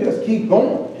 You can just keep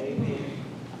going.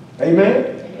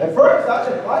 Amen. At first, I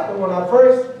didn't like it. When I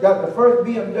first got the first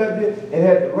BMW and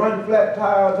had to run flat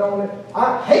tires on it,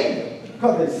 I hated it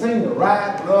because they seemed to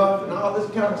ride rough and all this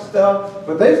kind of stuff.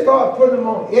 But they started putting them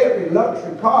on every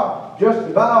luxury car just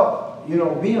about, you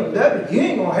know, BMW. You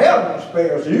ain't going to have no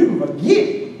spares, so you can forget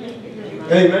it.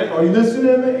 Amen. Are you listening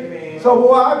to me? Amen. So,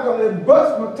 boy, I got to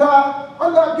bust my tire. I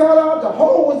got out, the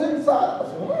hole was inside. I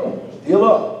said, still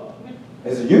up.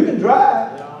 They said, you can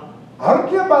drive. I don't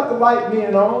care about the light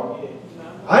being on.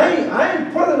 I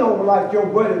ain't pulling over like your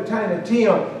buddy Tiny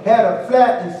Tim had a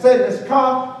flat and sat in his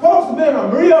car. Supposed to be a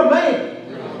real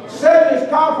man. Sat in his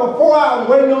car for 4 hours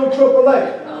waiting on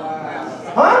AAA.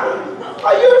 Huh?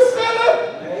 Are you silly?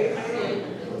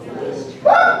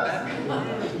 What?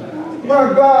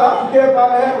 My God, I don't care if I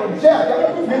have a jack.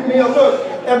 Give me a look.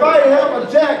 If I didn't have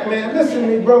a jack, man, listen to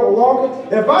me, Brother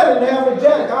Walker. If I didn't have a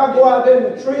jack, I'd go out there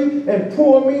in the tree and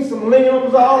pull me some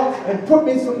limbs off and put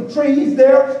me some trees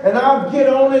there, and I'll get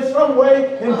on it some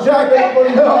way and jack it up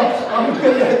enough. I'm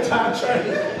going to get that time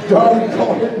train. Darn it,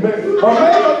 man. Or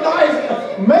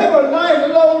maybe a nice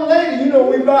little old lady, you know,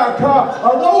 we buy a car.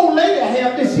 An old lady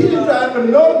have this, she didn't drive for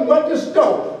nothing but the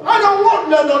stove. I don't want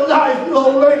nothing nice little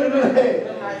old lady than that.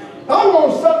 I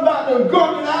want somebody to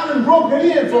gun it out and broke it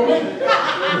in for me.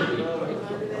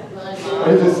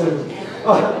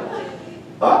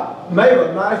 Maybe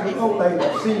a nice little old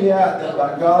lady see me out there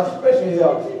by God, especially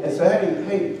here, and say,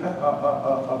 hey,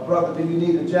 brother, do you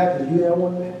need a jacket? Do you have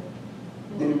one there?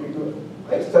 Did it be good?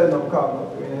 They stay in no car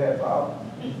for 3.5 hours.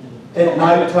 At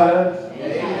night time.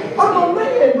 I'm a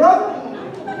man, brother.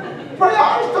 Pray,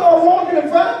 I start walking and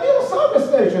find me a service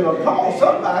station or call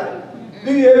somebody.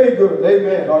 Do you hear me good?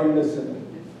 Amen. Are you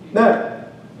listening? Now,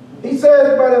 he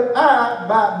says, but if I,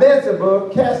 by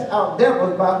Beelzebub, cast out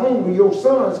devils, by whom your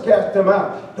sons cast them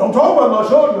out. Don't talk about my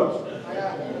son now.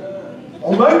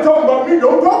 Oh, man, talk about me.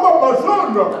 Don't talk about my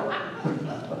son now.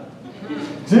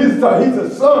 Jesus thought he's a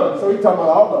son, so he's talking about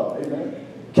all of them. Amen.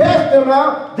 Cast them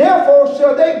out, therefore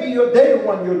shall they be the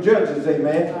one your judges,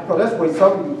 amen. Because that's why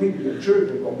some of you people, your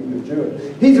children, are going to be your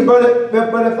judge. He said, but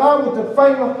if I with the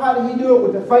finger, how did he do it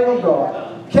with the finger of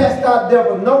God? Cast out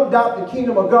devil, no doubt the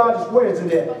kingdom of God is where is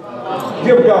it at?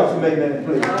 Give God some amen,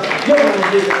 please. Give him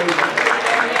a big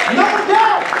amen. No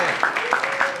doubt.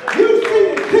 You see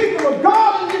the kingdom of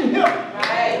God is in him.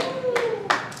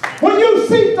 When you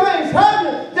see things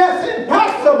happening, that's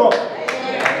impossible.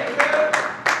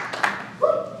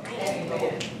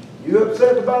 You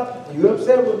upset about it? You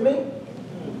upset with me?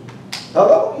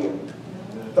 Hello here.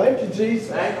 Thank you, Jesus.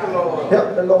 Thank you, Lord.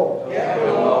 Help the Lord. Help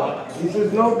the Lord. He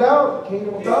says, no doubt, the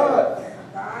kingdom of God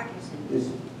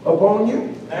is upon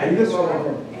you. Thank you, Lord.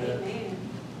 Amen.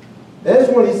 That's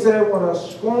what he said, when a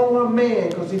stronger man,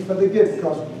 because he's for the gift,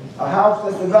 because a house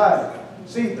that's divided.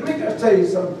 See, let me just tell you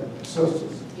something,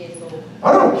 sisters.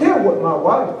 I don't care what my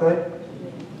wife thinks.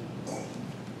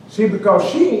 See, because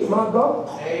she ain't my God.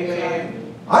 Amen.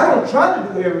 I don't try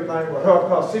to do everything with her,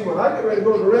 because see, when I get ready to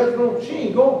go to the restroom, she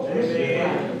ain't going.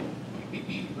 Amen.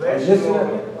 Bless you, Listen Lord.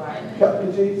 to me. Help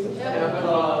me, Jesus. Help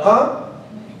the Lord. Huh?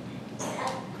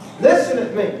 Listen to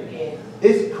me.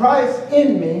 It's Christ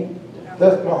in me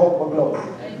that's my hope of glory.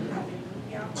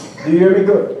 Do you hear me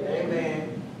good?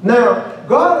 Amen. Now,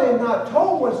 God ain't not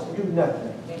told us to do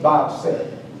nothing by ourselves.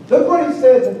 Look what he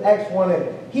says in Acts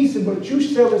 1:8. He said, but you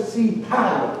shall receive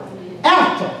power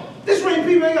after. This way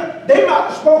people ain't got, they might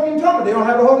have spoken in tongues, they don't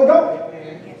have the Holy Ghost.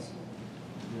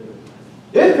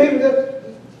 There's people that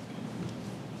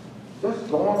just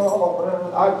going all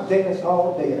around. I dance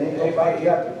all day and ain't nobody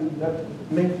got to do nothing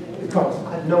with me because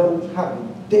I know how to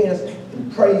dance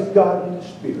and praise God in the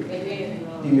Spirit.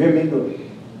 Do you hear me good?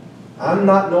 I'm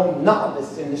not no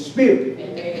novice in the spirit.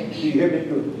 Do you hear me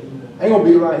good? I ain't going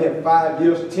to be around here 5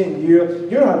 years, 10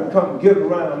 years. You don't have to come and get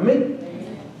around me.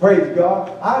 Praise God.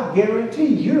 I guarantee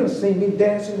you done seen me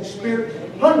dance in the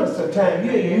spirit hundreds of times.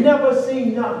 You ain't never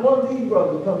seen not one of these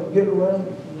brothers come and get around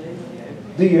me.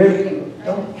 Do you hear me?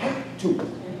 Don't have to.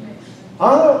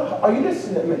 Are you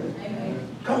listening to me?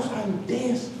 Because I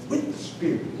dance with the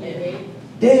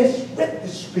spirit. Dance with the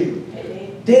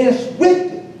spirit. Dance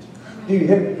with it. Do you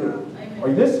hear me good? Are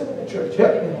you listening to church?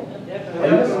 Help me. Are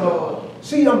you listening?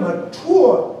 See, I'm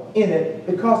mature in it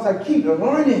because I keep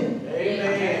learning.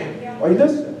 Amen. Are you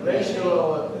listening? Bless you,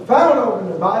 Lord. Found over in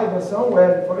the Bible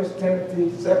somewhere in 1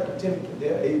 Timothy, 2 Timothy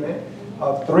there, amen,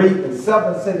 3 and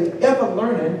 7 said they ever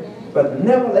learning, but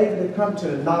never able to come to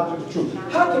the knowledge of the truth.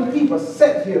 How can people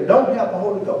sit here don't have the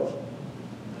Holy Ghost?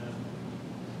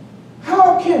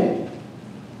 How can it?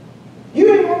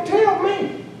 You ain't gonna tell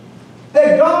me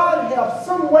that God have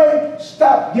some way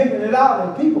stopped giving it out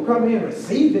and people come in and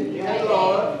receive it. Yes,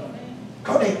 Lord.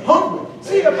 Because they're hungry.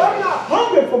 See, if I'm not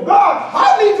hungry for God,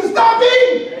 I need to stop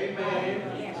eating.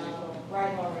 Amen.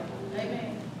 Right, Lord.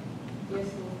 Amen. Yes,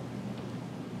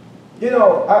 Lord. You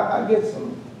know, I get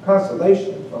some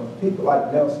consolation from people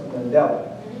like Nelson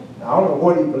Mandela. Now, I don't know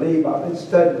what he believed. I've been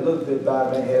studying a little bit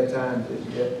about it. I ain't had time this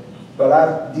year. But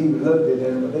I deep a little bit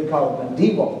in what they call it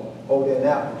Nadivo over there in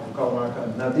Africa. We call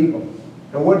it Nadivo.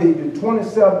 And what did he do?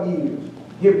 27 years.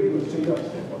 Here we go, so you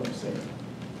understand what I'm saying.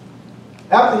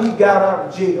 After he got out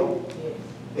of jail,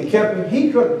 they kept him.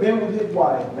 He could have been with his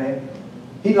wife, man.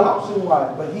 He lost his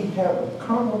wife, but he had a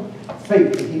common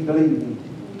faith that he believed in.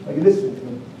 Are you listening to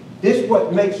me? This is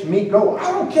what makes me go.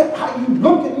 I don't care how you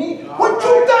look at me. What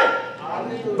you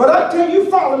think? But I tell you,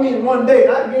 follow me in one day,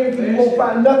 and I guarantee you won't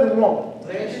find nothing wrong.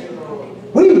 Bless you,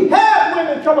 Lord. We have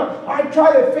women coming. I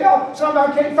try to fail.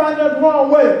 Somebody can't find nothing wrong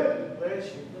with it. Bless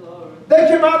you, Lord. They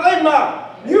came out of their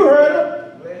mouth. You heard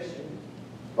them. Bless you.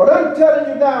 But I'm telling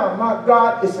you now, my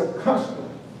God, it's a constant.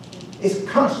 It's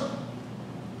constant.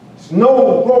 It's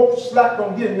no rope slack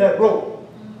gonna get in that rope.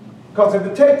 Because if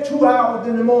it takes 2 hours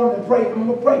in the morning to pray, I'm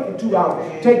gonna pray for 2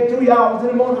 hours. Take 3 hours in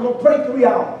the morning, I'm gonna pray 3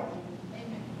 hours.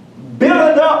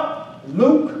 Building up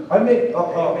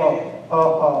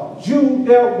Jude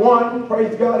there 1,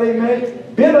 praise God,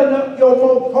 amen. Building up your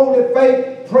most holy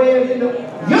faith, praying in the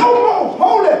your most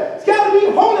holy. It's got to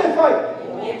be holy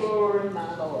faith. Glory,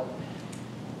 my Lord.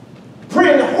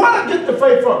 Praying. Where I get the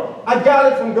faith from? I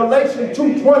got it from Galatians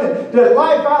 2:20. The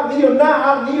life I live now,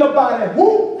 I live by that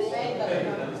who?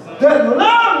 That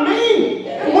love me.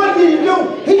 And what did he do?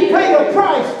 He paid a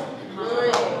price.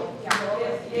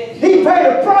 He paid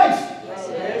a price.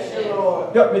 Bless you,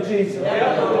 Lord. Help me, Jesus.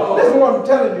 Listen to what I'm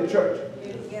telling you, church.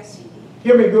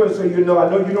 Hear me good so you know. I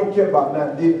know you don't care about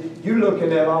nothing. You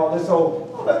looking at all this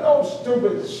those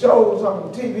stupid shows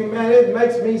on TV, man. It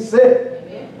makes me sick.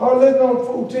 All listening on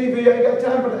food TV, I ain't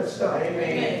got time for that stuff.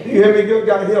 Amen. Do you hear me good?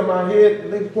 Got to hear my head.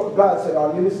 Listen to what God said.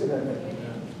 Are you listening to me?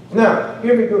 Now,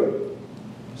 hear me good.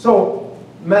 So,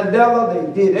 Mandela,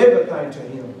 they did everything to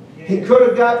him. He could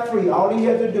have got free. All he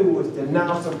had to do was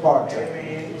denounce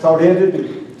apartheid. That's all they had to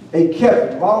do. They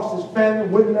kept him, lost his family,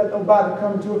 wouldn't let nobody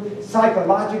come to it.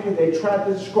 Psychologically, they tried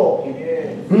to destroy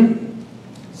him.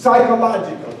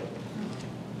 Psychologically.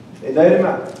 They let him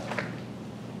out.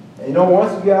 And you know,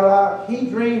 once he got out, he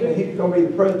dreamed that he was going to be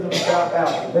the president of South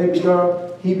Africa. Baby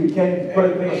girl, he became the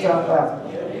president of South Africa.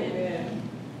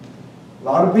 A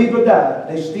lot of people died.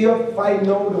 They still fighting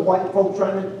over the white folks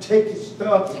trying to take his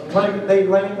stuff, claiming they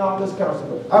land, all this kind of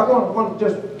stuff. I want to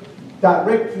just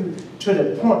direct you to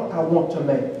the point I want to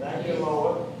make. Thank you,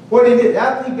 Lord. What he did,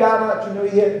 after he got out, you know,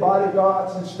 he had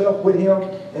bodyguards and stuff with him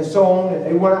and so on, and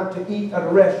they went out to eat at a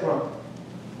restaurant.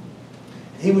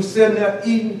 He was sitting there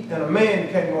eating, and a man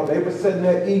came over. They were sitting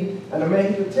there eating, and the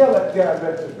man, he would tell that guy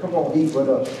back to come on, eat with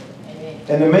us. Amen.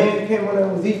 And the man came on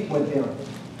and was eating with him.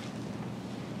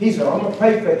 He said, I'm going to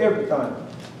pay for everything.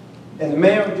 And the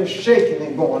man was just shaking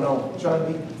and going on, trying to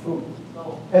eat the food.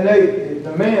 And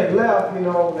the man left, you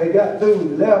know, they got through, he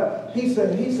left. He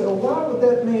said, why was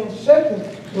that man shaking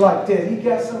like that? He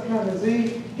got some kind of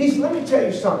disease. He said, let me tell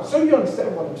you something, so you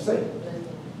understand what I'm saying.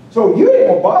 So you ain't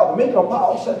going to bother me, because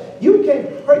Paul said, you can't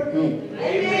hurt me.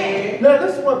 Amen. Now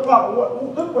this is what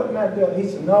Paul, look what man did. He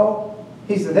said, no.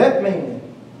 He said, that man,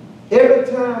 every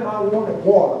time I wanted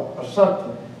water or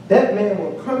something, that man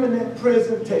would come in that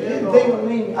prison, take anything with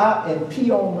me out and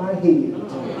pee on my head.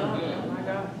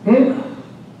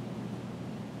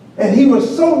 And he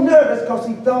was so nervous because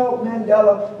he thought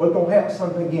Mandela was going to have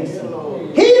something against him.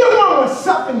 He the one was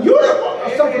sucking. You the one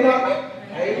was sucking out.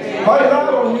 Put it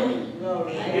out on you.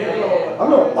 I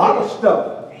know a lot of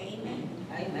stuff.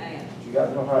 Amen. You got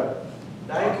to know how to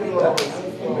Thank you, Lord.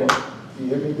 Amen. You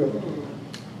hear me go?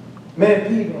 Man,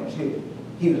 Peter was here.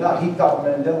 He was out. He thought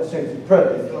Mandela said the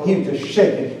president. He was just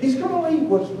shaking. He said, come on, eat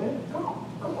with us, man. Come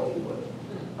on, eat with us.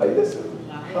 Are you listening?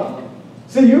 Huh?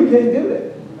 See, you can't do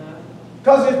that.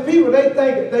 Because if people, they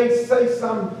think if they say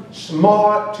something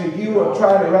smart to you or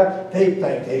try to rap, they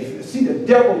think they see the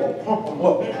devil will pump them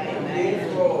up.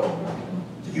 Yes, Lord.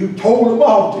 You told them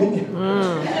off, didn't you?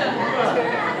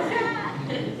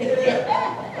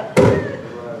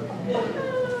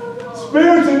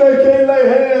 Spiritually, they can't lay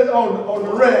hands on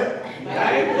the rat.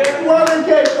 Why they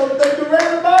can't? Because they can ready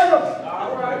to bite them.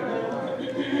 All right,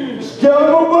 man. Scared of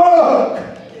a bug.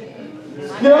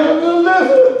 Scared of the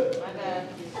lizard.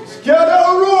 Scared of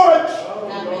a roach.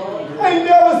 Ain't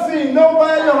never seen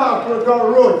nobody in the hospital called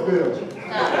Roachville.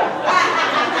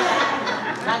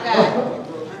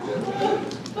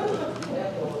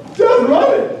 Just run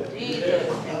it.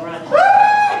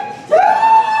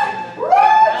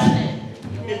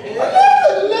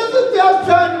 The lizard just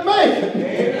trying to make it.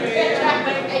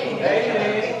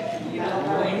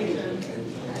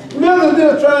 Lizard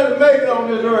just trying to make it on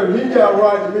this earth. He got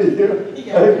right to be here. He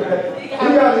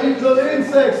got to eat little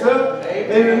insects up.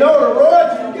 And you know the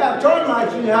roach, you got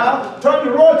termites in your house. Turn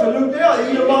the roach loose, they'll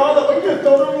eat them all up. We just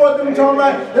throw them roach in the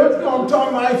termites. They'll throw them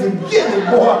termites and get them,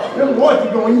 boy. Them roaches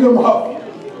are going to eat them up.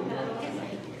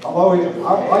 I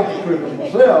like to critter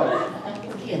myself.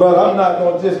 But I'm not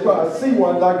going to just I see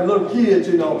one like a little kid,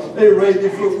 you know. They raise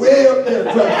their foot way up there.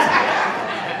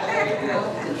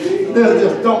 They'll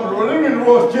just dump it. Well, let me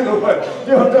roast get away.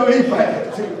 Don't eat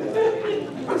fast.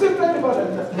 But just think about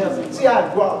that now. See how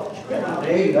it drops. And I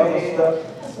ate other stuff.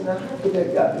 I said, now, how could that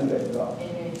guy do that, God?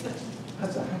 I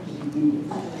said, how could he do this?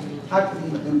 How could he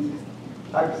do this?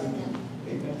 How could he do this?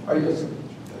 Amen. Are you listening?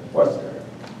 What's that?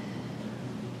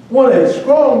 When a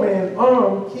strong man's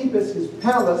arm keepeth his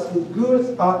palace, his goods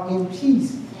are in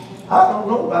peace. I don't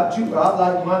know about you, but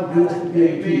I like my goods to be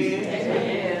in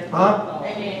peace. Huh?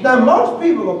 Now, most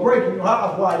people are breaking your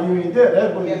house while you ain't there.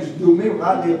 That's what they used to do me when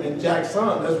I lived in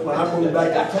Jackson. That's when I moved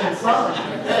back to Tennessee.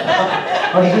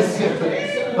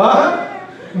 Huh?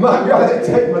 My God, they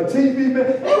take my TV, man.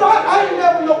 You know, I ain't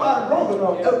never nobody broken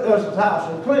on Elsa's house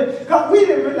in Clinton because we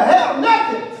didn't really have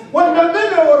nothing. When the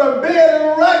nigga with a bed and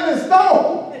a rack and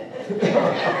stone.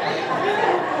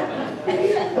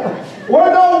 Well,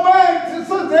 no, man,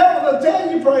 Sister Evelyn will tell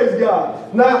you, praise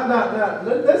God. Now,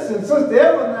 listen, Sister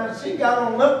Evelyn, now, she got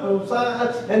on up those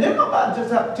sides, and then nobody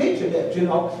just have to teach her that, you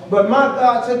know. But my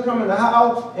God said, come in the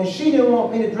house, and she didn't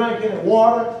want me to drink any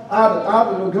water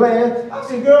out of the glass. I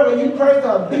said, girl, are you crazy?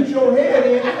 I'll beat your head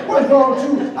in. What's wrong with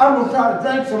you? I'm going to try to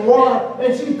drink some water.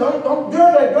 And she, don't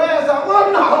dirty that glass out. Well,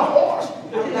 I'm not a horse.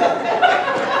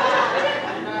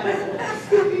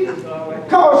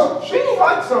 Because she don't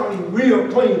like some of these real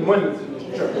clean women in this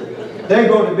church. They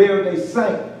go to bed, they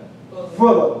sink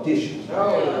full of dishes.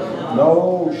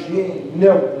 No, she ain't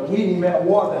never. We didn't even have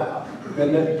water house.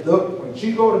 Look, when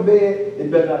she go to bed, it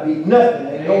better not be nothing.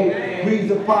 Ain't no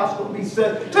reason possible to be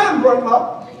said. Tell him,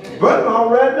 brother-in-law. Brother-in-law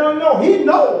right now, no, he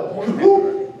knows.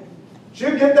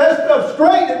 She'll get that stuff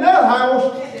straight in that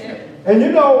house. And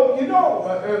you know,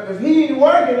 if he ain't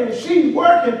working and she's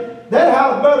working, that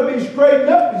house better be straightened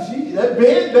up, and that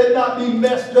bed better not be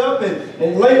messed up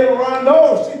and laying around.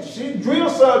 No, she drill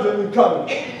surgeon is coming.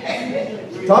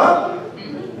 Huh?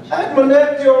 Ask my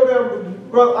nephew over there,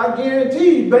 brother. I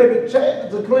guarantee you, baby, Chad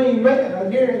is a clean man. I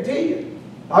guarantee you.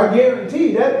 I guarantee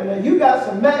you that. Now, you got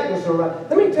some maggots around.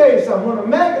 Let me tell you something. When a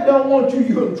maggot don't want you,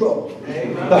 you're in trouble.